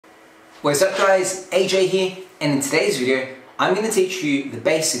What's up guys, AJ here, and in today's video I'm going to teach you the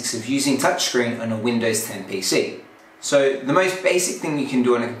basics of using touchscreen on a Windows 10 PC. So the most basic thing you can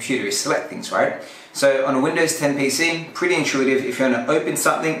do on a computer is select things, right? So on a Windows 10 PC, pretty intuitive. If you want to open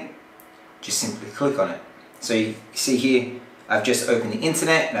something, just simply click on it. So you see here, I've just opened the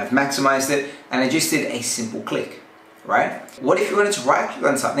internet and I've maximized it and I just did a simple click, right? What if you wanted to right click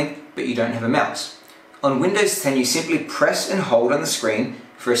on something but you don't have a mouse? On Windows 10 you simply press and hold on the screen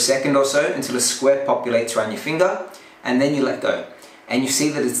for a second or so until a square populates around your finger, and then you let go. And you see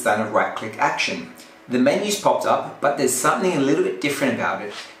that it's done a right click action. The menu's popped up, but there's something a little bit different about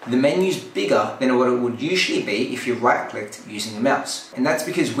it. The menu's bigger than what it would usually be if you right clicked using a mouse. And that's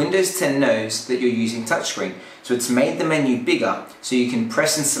because Windows 10 knows that you're using touchscreen. So it's made the menu bigger so you can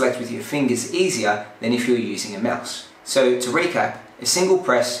press and select with your fingers easier than if you were using a mouse. So to recap, a single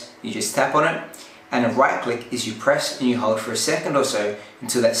press, you just tap on it, and a right click is you press and you hold for a second or so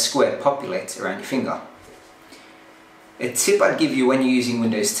until that square populates around your finger. A tip I'd give you when you're using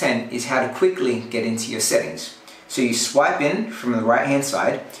Windows 10 is how to quickly get into your settings. So you swipe in from the right hand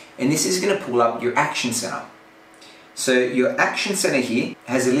side, and this is going to pull up your Action Center. So your Action Center here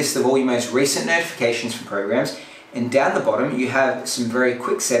has a list of all your most recent notifications from programs, and down the bottom you have some very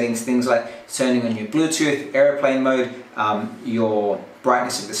quick settings, things like turning on your Bluetooth, airplane mode, your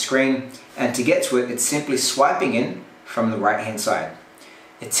brightness of the screen, and to get to it, it's simply swiping in from the right hand side.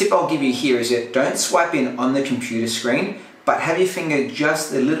 A tip I'll give you here is that don't swipe in on the computer screen, but have your finger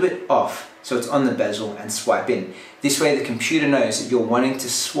just a little bit off so it's on the bezel and swipe in. This way the computer knows that you're wanting to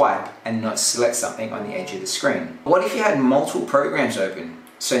swipe and not select something on the edge of the screen. What if you had multiple programs open?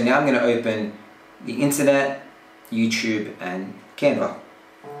 So now I'm going to open the internet, YouTube and Canva.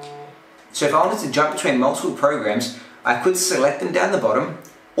 So if I wanted to jump between multiple programs, I could select them down the bottom,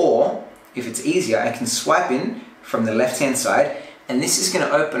 or if it's easier, I can swipe in from the left hand side, and this is going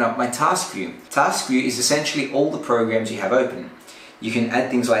to open up my task view. Task view is essentially all the programs you have open. You can add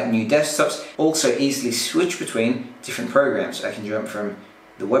things like new desktops, also easily switch between different programs. I can jump from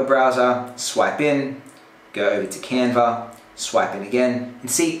the web browser, swipe in, go over to Canva, swipe in again, and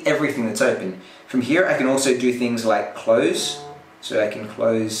see everything that's open. From here I can also do things like close, so I can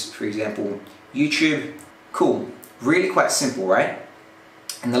close, for example, YouTube. Cool, really quite simple, right?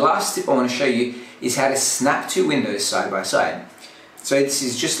 And the last tip I want to show you is how to snap two windows side by side. So this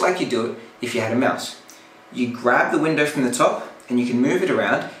is just like you do it if you had a mouse. You grab the window from the top and you can move it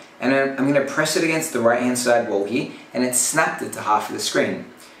around, and I'm going to press it against the right hand side wall here, and it's snapped it to half of the screen.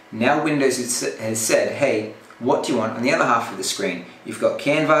 Now Windows has said, hey, what do you want on the other half of the screen? You've got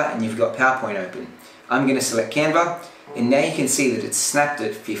Canva and you've got PowerPoint open. I'm going to select Canva, and now you can see that it's snapped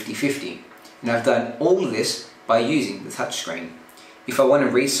it 50-50. Now I've done all of this by using the touch screen. If I want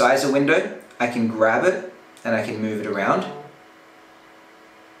to resize a window, I can grab it and I can move it around.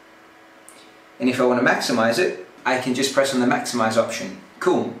 And if I want to maximize it, I can just press on the maximize option.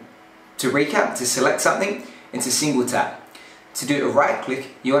 Cool. To recap, to select something, it's a single tap. To do a right click,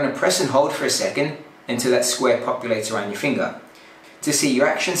 you want to press and hold for a second until that square populates around your finger. To see your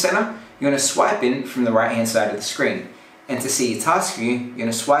Action Center, you want to swipe in from the right hand side of the screen. And to see your task view, you're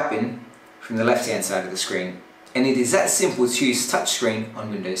going to swipe in from the left hand side of the screen. And it is that simple to use touchscreen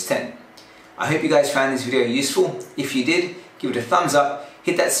on Windows 10. I hope you guys found this video useful. If you did, give it a thumbs up,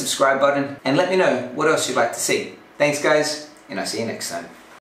 hit that subscribe button, and let me know what else you'd like to see. Thanks guys, and I'll see you next time.